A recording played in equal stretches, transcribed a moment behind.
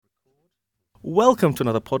Welcome to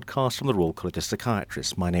another podcast from the Royal College of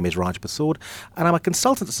Psychiatrists. My name is Raj Persaud, and I'm a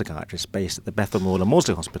consultant psychiatrist based at the Bethel Moore and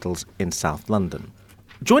Maudsley Hospitals in South London.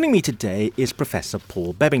 Joining me today is Professor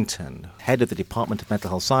Paul Bebbington, Head of the Department of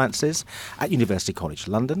Mental Health Sciences at University College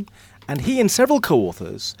London, and he and several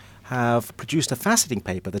co-authors have produced a fascinating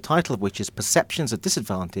paper, the title of which is Perceptions of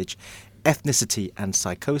Disadvantage, Ethnicity and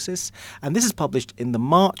Psychosis, and this is published in the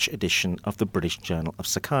March edition of the British Journal of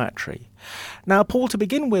Psychiatry. Now, Paul, to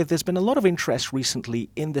begin with, there's been a lot of interest recently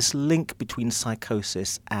in this link between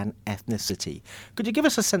psychosis and ethnicity. Could you give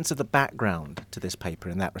us a sense of the background to this paper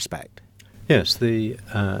in that respect? Yes,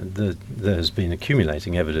 there's been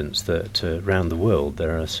accumulating evidence that around the world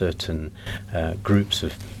there are certain groups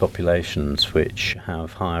of populations which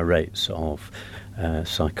have higher rates of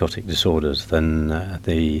psychotic disorders than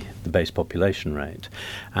the base population rate.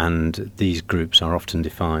 And these groups are often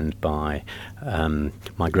defined by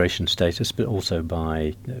migration status, but also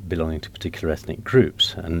by belonging to particular ethnic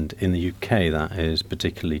groups. And in the UK, that is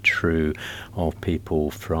particularly true of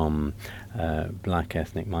people from black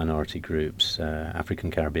ethnic minority groups,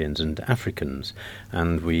 African Caribbeans and Africans.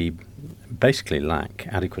 And we basically lack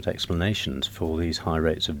adequate explanations for these high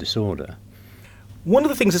rates of disorder. One of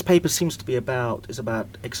the things this paper seems to be about is about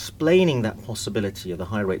explaining that possibility of the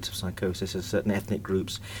high rates of psychosis in certain ethnic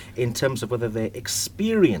groups in terms of whether they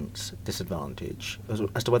experience disadvantage,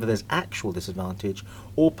 as to whether there's actual disadvantage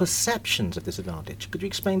or perceptions of disadvantage. Could you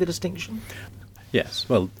explain the distinction? Yes,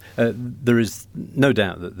 well, there is no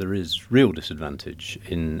doubt that there is real disadvantage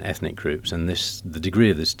in ethnic groups, and the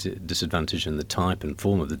degree of this disadvantage and the type and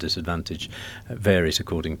form of the disadvantage varies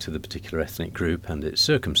according to the particular ethnic group and its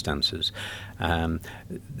circumstances.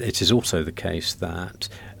 It is also the case that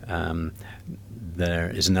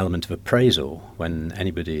there is an element of appraisal when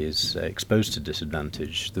anybody is exposed to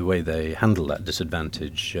disadvantage. The way they handle that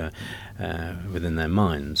disadvantage within their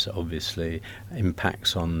minds obviously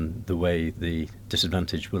impacts on the way the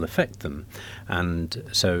disadvantage will affect them. And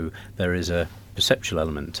so there is a perceptual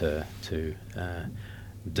element to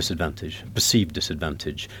disadvantage. Perceived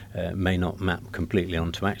disadvantage may not map completely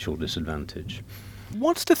onto actual disadvantage.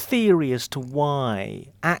 What's the theory as to why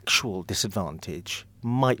actual disadvantage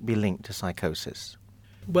might be linked to psychosis?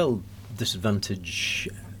 Well, disadvantage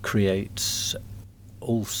creates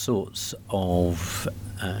all sorts of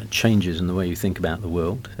changes in the way you think about the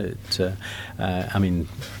world. To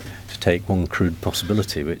take one crude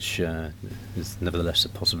possibility, which is nevertheless a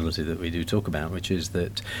possibility that we do talk about, which is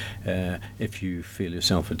that if you feel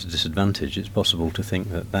yourself at a disadvantage, it's possible to think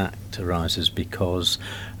that arises because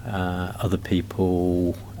other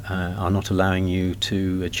people are not allowing you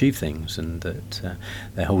to achieve things, and that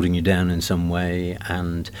they're holding you down in some way.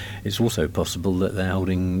 And it's also possible that they're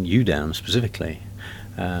holding you down specifically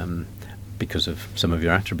because of some of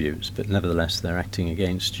your attributes, but nevertheless they're acting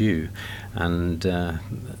against you. And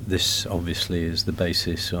this obviously is the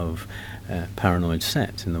basis of paranoid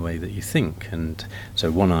set in the way that you think. And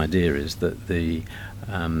so one idea is that the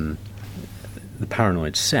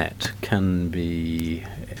paranoid set can be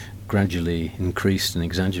gradually increased and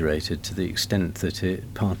exaggerated to the extent that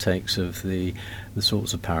it partakes of the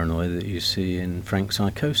sorts of paranoia that you see in frank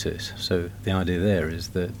psychosis. So the idea there is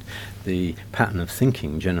that the pattern of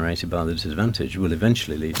thinking generated by the disadvantage will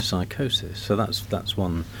eventually lead to psychosis. So that's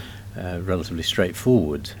one relatively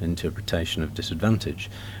straightforward interpretation of disadvantage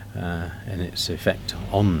and its effect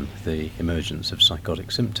on the emergence of psychotic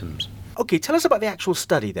symptoms. Okay, tell us about the actual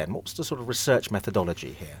study then. What's the sort of research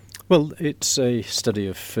methodology here? Well, it's a study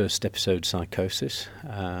of first episode psychosis,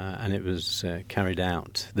 and it was carried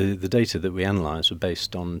out. The data that we analysed were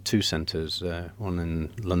based on two centres, one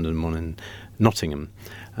in London, one in Nottingham,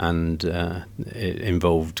 and it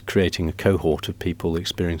involved creating a cohort of people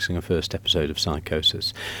experiencing a first episode of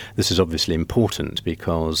psychosis. This is obviously important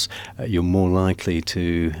because you're more likely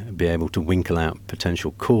to be able to winkle out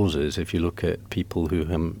potential causes if you look at people who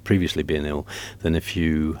haven't previously been ill than if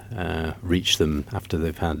you reach them after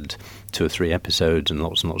they've had 2 or 3 episodes and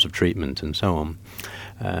lots of treatment and so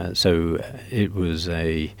on. So it was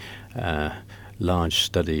a large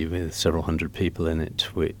study with several hundred people in it,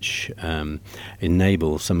 which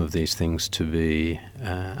enables some of these things to be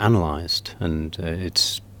analysed, and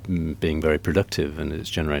it's being very productive, and it's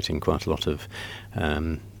generating quite a lot of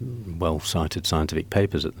well-cited scientific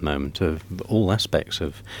papers at the moment of all aspects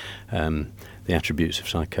of the attributes of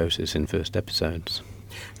psychosis in first episodes.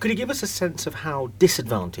 Could you give us a sense of how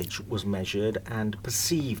disadvantage was measured and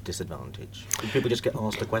perceived disadvantage? Did people just get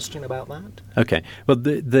asked a question about that? Okay. Well,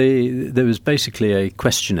 there was basically a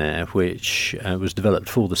questionnaire which was developed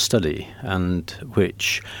for the study and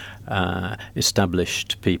which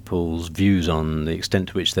established people's views on the extent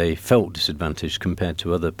to which they felt disadvantaged compared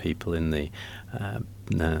to other people in the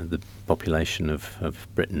population of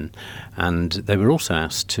Britain. And they were also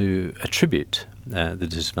asked to attribute the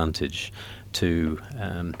disadvantage to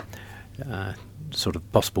sort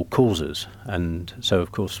of possible causes. And so,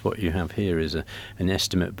 of course, what you have here is an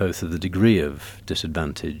estimate both of the degree of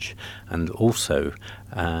disadvantage and also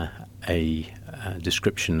a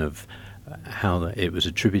description of how it was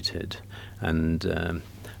attributed. And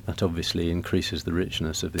that obviously increases the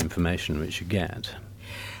richness of the information which you get.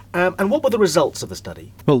 And what were the results of the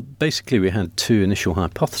study? Well, basically we had two initial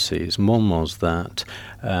hypotheses. One was that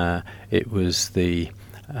it was the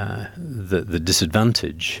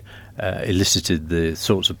disadvantage elicited the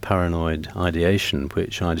sorts of paranoid ideation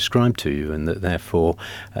which I described to you, and that therefore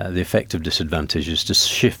the effect of disadvantage is to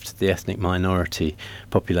shift the ethnic minority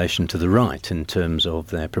population to the right in terms of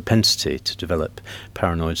their propensity to develop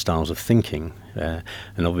paranoid styles of thinking.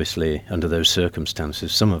 And obviously, under those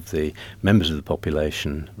circumstances, some of the members of the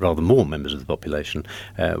population, rather more members of the population,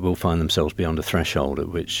 will find themselves beyond a threshold at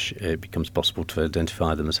which it becomes possible to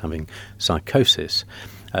identify them as having psychosis.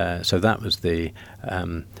 So that was the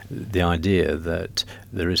idea that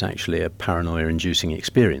there is actually a paranoia-inducing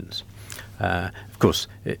experience. Of course,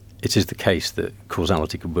 it is the case that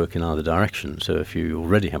causality could work in either direction. So if you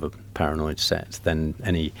already have a paranoid set, then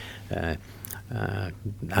any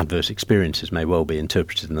adverse experiences may well be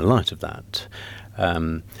interpreted in the light of that.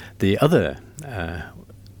 The other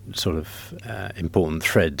sort of important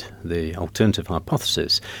thread, the alternative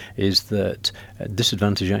hypothesis, is that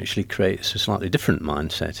disadvantage actually creates a slightly different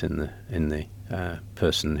mindset in the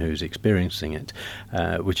person who's experiencing it,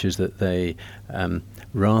 which is that they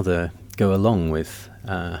rather go along with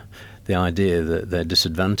the idea that they're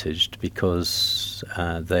disadvantaged because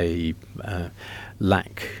they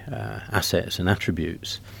lack assets and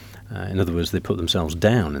attributes. In other words, they put themselves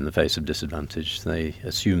down in the face of disadvantage. They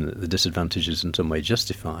assume that the disadvantage is in some way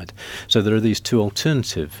justified. So there are these two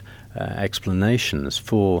alternative explanations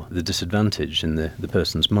for the disadvantage in the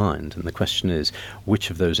person's mind. And the question is, which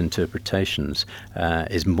of those interpretations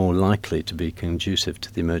is more likely to be conducive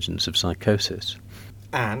to the emergence of psychosis?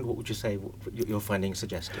 And what would you say your findings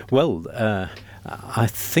suggested? Well, I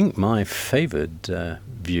think my favoured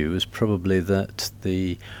view is probably that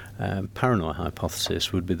the paranoia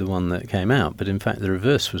hypothesis would be the one that came out, but in fact the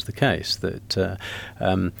reverse was the case, that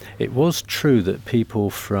it was true that people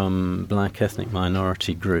from black ethnic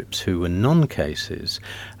minority groups who were non-cases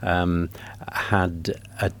had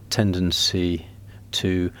a tendency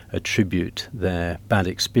to attribute their bad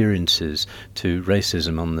experiences to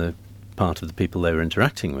racism on the part of the people they were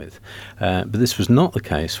interacting with. But this was not the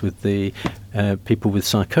case with the people with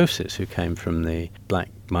psychosis who came from the black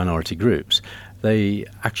minority groups. They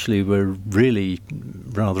actually were really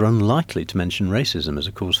rather unlikely to mention racism as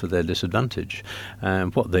a cause for their disadvantage.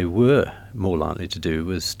 What they were more likely to do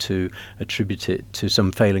was to attribute it to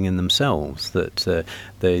some failing in themselves, that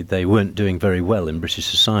they weren't doing very well in British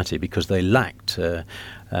society because they lacked the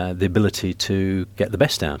ability to get the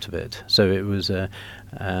best out of it. So it was a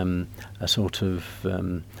sort of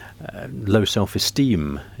low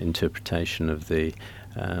self-esteem interpretation of the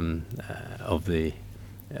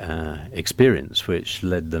experience, which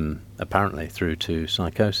led them apparently through to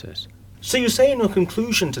psychosis. So you say in your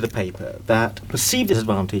conclusion to the paper that perceived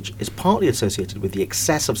disadvantage is partly associated with the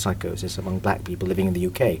excess of psychosis among black people living in the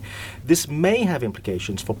UK. This may have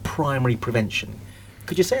implications for primary prevention.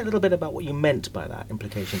 Could you say a little bit about what you meant by that,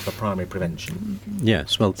 implications for primary prevention?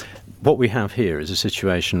 Yes, well, what we have here is a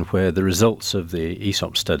situation where the results of the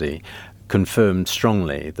ESOP study confirmed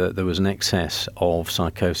strongly that there was an excess of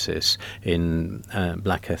psychosis in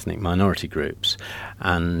black ethnic minority groups,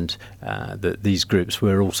 and that these groups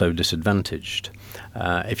were also disadvantaged.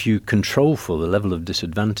 If you control for the level of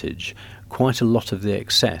disadvantage, quite a lot of the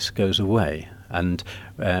excess goes away. And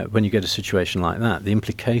when you get a situation like that, the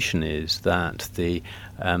implication is that the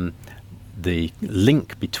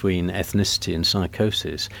link between ethnicity and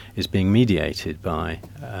psychosis is being mediated by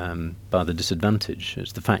the disadvantage.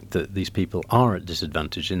 It's the fact that these people are at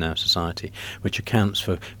disadvantage in our society, which accounts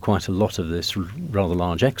for quite a lot of this rather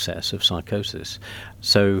large excess of psychosis.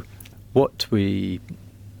 So what we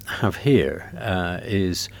have here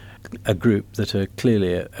is a group that are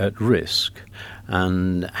clearly at risk.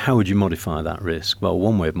 And how would you modify that risk? Well,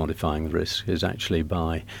 one way of modifying the risk is actually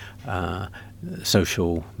by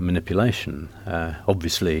social manipulation.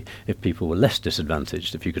 Obviously, if people were less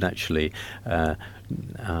disadvantaged, if you could actually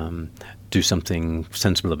do something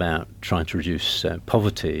sensible about trying to reduce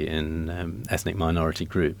poverty in ethnic minority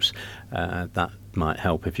groups, that might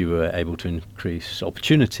help. If you were able to increase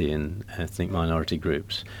opportunity in ethnic minority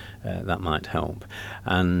groups, that might help.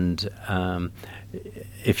 And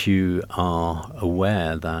if you are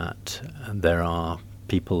aware that there are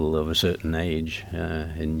people of a certain age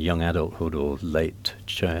in young adulthood or late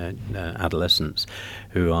adolescence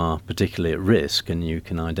who are particularly at risk, and you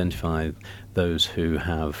can identify those who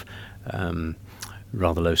have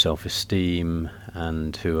rather low self-esteem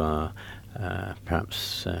and who are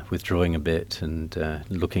perhaps withdrawing a bit and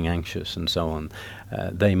looking anxious and so on,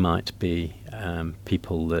 they might be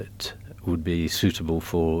people that would be suitable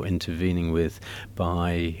for intervening with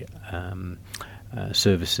by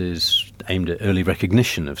services aimed at early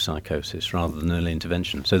recognition of psychosis rather than early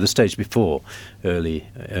intervention. So the stage before early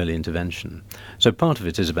intervention. So part of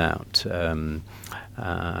it is about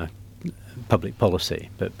public policy,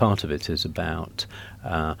 but part of it is about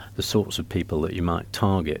the sorts of people that you might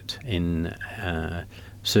target in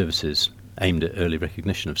services aimed at early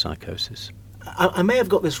recognition of psychosis. I may have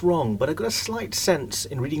got this wrong, but I got a slight sense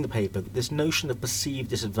in reading the paper that this notion of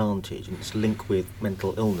perceived disadvantage and its link with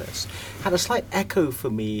mental illness had a slight echo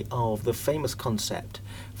for me of the famous concept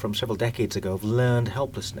from several decades ago of learned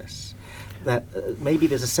helplessness. That maybe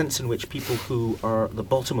there's a sense in which people who are at the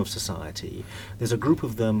bottom of society, there's a group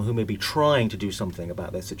of them who may be trying to do something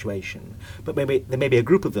about their situation, but maybe there may be a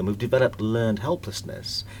group of them who've developed learned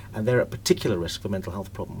helplessness, and they're at particular risk for mental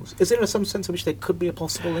health problems. Is there some sense in which there could be a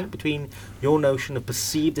possible link between your notion of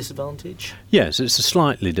perceived disadvantage? Yes, it's a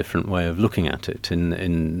slightly different way of looking at it,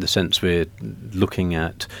 in the sense we're looking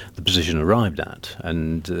at the position arrived at,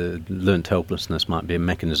 and learnt helplessness might be a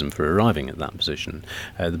mechanism for arriving at that position.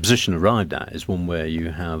 The position arrived at is one where you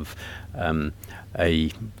have a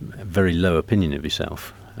very low opinion of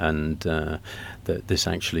yourself, and that this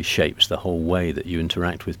actually shapes the whole way that you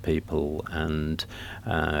interact with people, and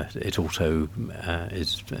it also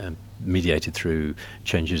is mediated through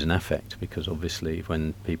changes in affect, because obviously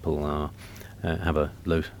when people are have a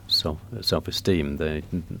low self-esteem,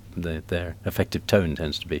 their affective tone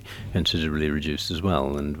tends to be considerably reduced as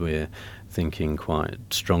well, and we're thinking quite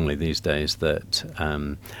strongly these days that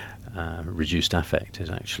reduced affect is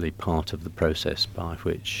actually part of the process by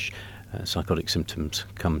which psychotic symptoms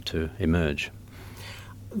come to emerge.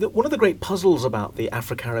 One of the great puzzles about the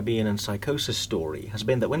Afro-Caribbean and psychosis story has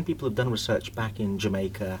been that when people have done research back in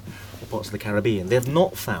Jamaica or parts of the Caribbean, they have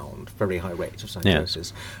not found very high rates of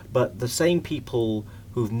psychosis. Yes. But the same people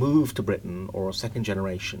who've moved to Britain or a second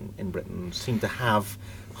generation in Britain seem to have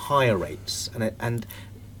higher rates. And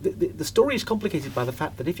the story is complicated by the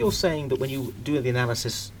fact that if you're saying that when you do the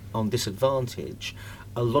analysis on disadvantage,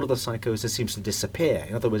 a lot of the psychosis seems to disappear.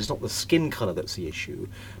 In other words, it's not the skin colour that's the issue,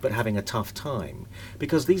 but having a tough time.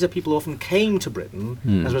 Because these are people who often came to Britain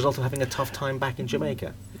as a result of having a tough time back in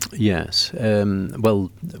Jamaica. Yes.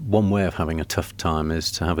 Well, one way of having a tough time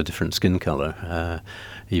is to have a different skin colour.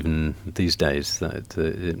 Even these days, that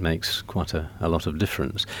it makes quite a lot of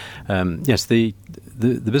difference. Yes, the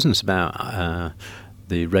business about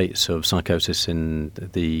the rates of psychosis in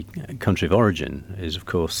the country of origin is, of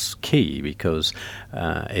course, key, because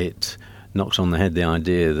it knocks on the head the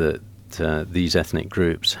idea that these ethnic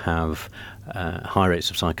groups have high rates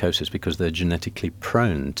of psychosis because they're genetically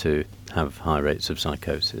prone to have high rates of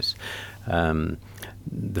psychosis.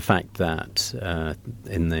 The fact that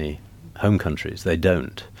in the home countries they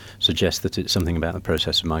don't suggests that it's something about the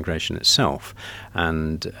process of migration itself,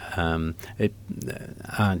 and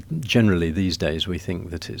generally these days we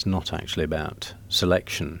think that it's not actually about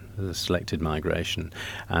selection, the selected migration,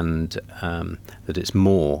 and that it's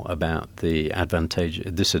more about the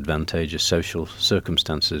disadvantageous social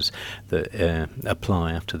circumstances that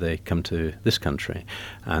apply after they come to this country,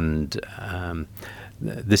 and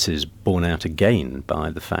this is borne out again by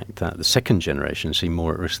the fact that the second generation seem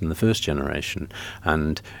more at risk than the first generation,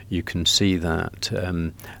 and you can see that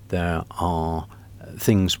there are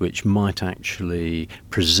things which might actually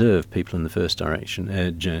preserve people in the first generation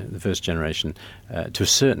to a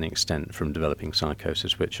certain extent from developing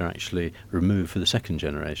psychosis, which are actually removed for the second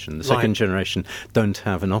generation. The second generation don't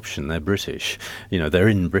have an option; they're British, they're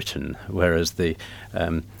in Britain, whereas the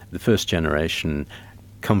first generation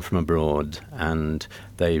come from abroad and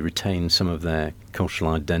they retain some of their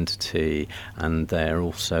cultural identity, and they're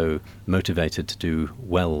also motivated to do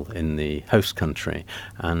well in the host country,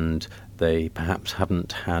 and they perhaps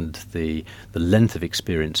haven't had the length of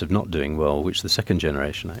experience of not doing well, which the second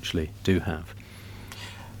generation actually do have.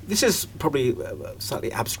 This is probably a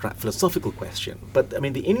slightly abstract philosophical question, but I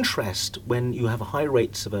mean the interest when you have high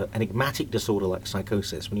rates of an enigmatic disorder like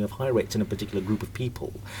psychosis, when you have high rates in a particular group of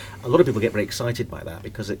people, a lot of people get very excited by that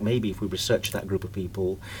because it may be if we research that group of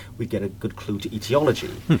people, we get a good clue to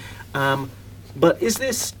etiology. But is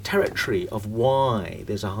this territory of why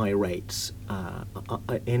there's a high rates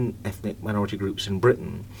in ethnic minority groups in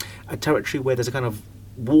Britain a territory where there's a kind of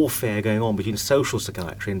warfare going on between social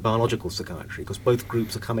psychiatry and biological psychiatry, because both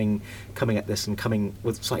groups are coming at this and coming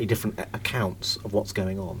with slightly different accounts of what's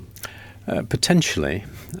going on? Potentially.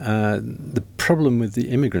 The problem with the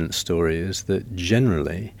immigrant story is that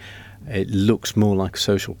generally it looks more like a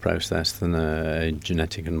social process than a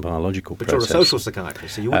genetic and biological process. But you're a social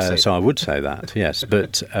psychiatrist, so you would say so that. I would say that, yes.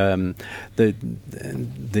 But I mean,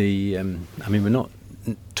 we're not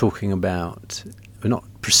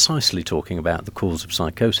precisely talking about the cause of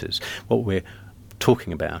psychosis. What we're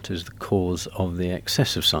talking about is the cause of the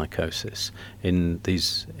excessive psychosis in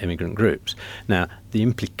these immigrant groups. Now, the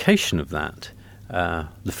implication of that,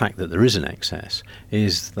 the fact that there is an excess,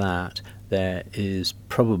 is that there is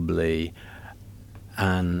probably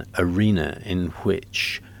an arena in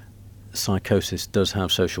which psychosis does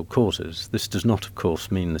have social causes. This does not, of course,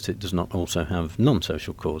 mean that it does not also have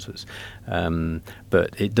non-social causes,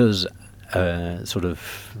 but it does sort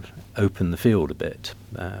of open the field a bit,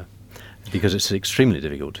 because it's extremely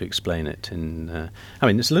difficult to explain it. I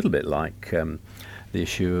mean, it's a little bit like the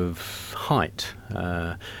issue of height.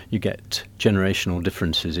 You get generational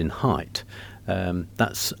differences in height.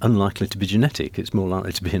 That's unlikely to be genetic. It's more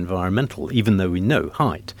likely to be environmental, even though we know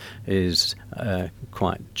height is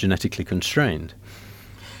quite genetically constrained.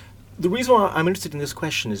 The reason why I'm interested in this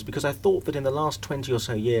question is because I thought that in the last 20 or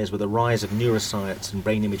so years, with the rise of neuroscience and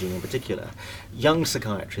brain imaging in particular, young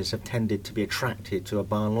psychiatrists have tended to be attracted to a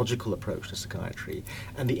biological approach to psychiatry,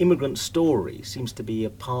 and the immigrant story seems to be a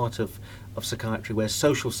part of psychiatry where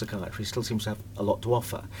social psychiatry still seems to have a lot to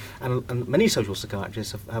offer. And many social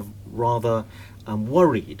psychiatrists have rather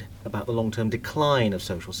worried about the long-term decline of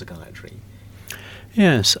social psychiatry.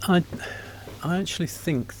 Yes, I actually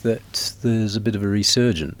think that there's a bit of a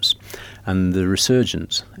resurgence, and the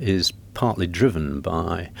resurgence is partly driven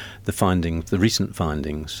by the recent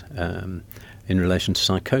findings in relation to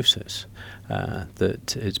psychosis.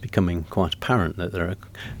 That it's becoming quite apparent that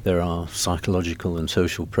there are psychological and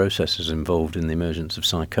social processes involved in the emergence of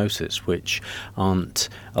psychosis which aren't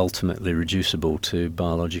ultimately reducible to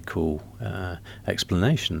biological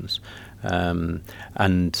explanations. And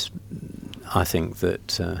I think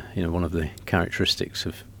that one of the characteristics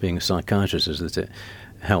of being a psychiatrist is that it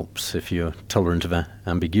helps if you're tolerant of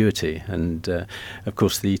ambiguity. And of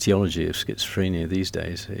course, the etiology of schizophrenia these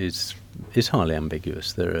days is highly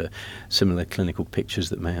ambiguous. There are similar clinical pictures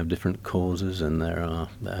that may have different causes, and there are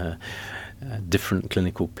different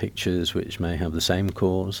clinical pictures which may have the same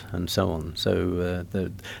cause, and so on. So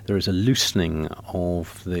there is a loosening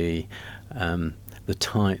of the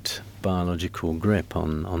tight biological grip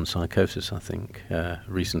on psychosis, I think,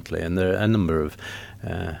 recently. And there are a number of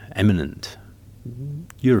eminent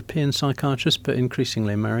European psychiatrists, but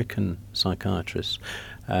increasingly American psychiatrists,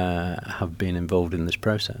 have been involved in this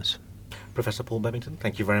process. Professor Paul Bebbington,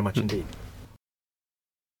 thank you very much indeed.